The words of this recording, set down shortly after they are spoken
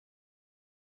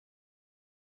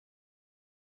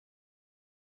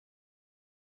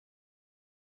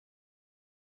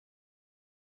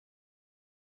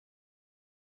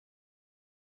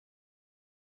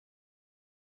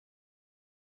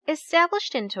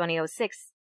Established in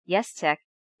 2006, YesTech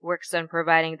works on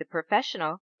providing the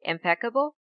professional,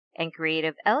 impeccable, and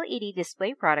creative LED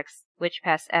display products which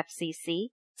pass FCC,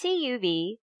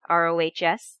 TÜV,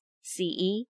 RoHS,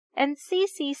 CE, and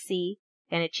CCC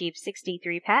and achieve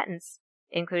 63 patents,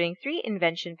 including 3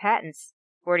 invention patents,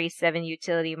 47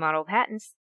 utility model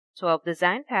patents, 12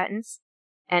 design patents,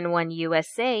 and 1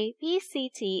 USA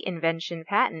PCT Invention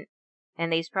Patent.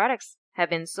 And these products have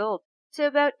been sold to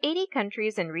about 80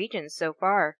 countries and regions so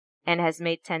far, and has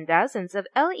made 10,000s of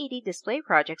LED display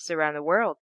projects around the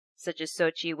world, such as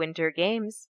Sochi Winter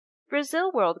Games,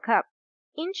 Brazil World Cup,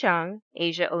 Incheon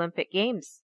Asia Olympic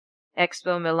Games,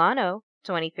 Expo Milano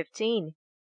 2015.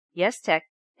 YesTech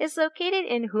is located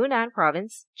in Hunan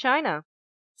Province, China.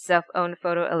 Self-owned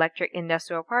photoelectric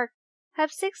industrial park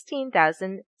have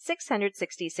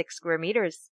 16,666 square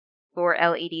meters, 4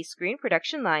 LED screen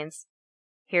production lines.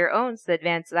 Here owns the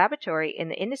advanced laboratory in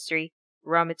the industry,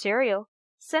 raw material,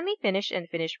 semi-finished and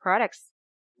finished products.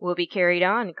 Will be carried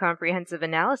on comprehensive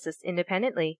analysis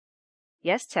independently.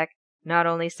 YesTech not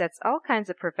only sets all kinds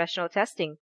of professional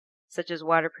testing, such as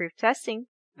waterproof testing,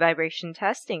 vibration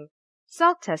testing,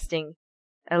 salt testing,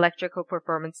 electrical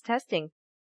performance testing,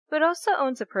 but also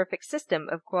owns a perfect system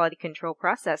of quality control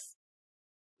process.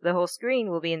 The whole screen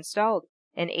will be installed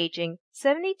and aging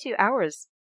 72 hours,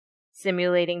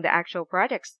 simulating the actual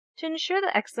projects to ensure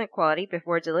the excellent quality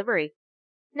before delivery.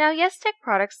 Now, YesTech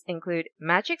products include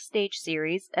Magic Stage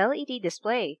Series LED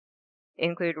display,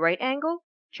 include right angle,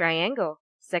 triangle,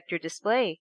 sector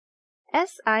display,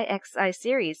 SIXI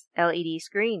Series LED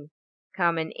screen,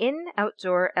 common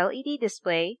in-outdoor LED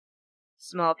display,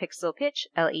 small pixel pitch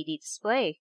LED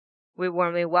display. We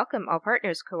warmly welcome all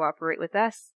partners cooperate with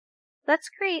us. Let's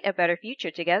create a better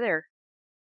future together.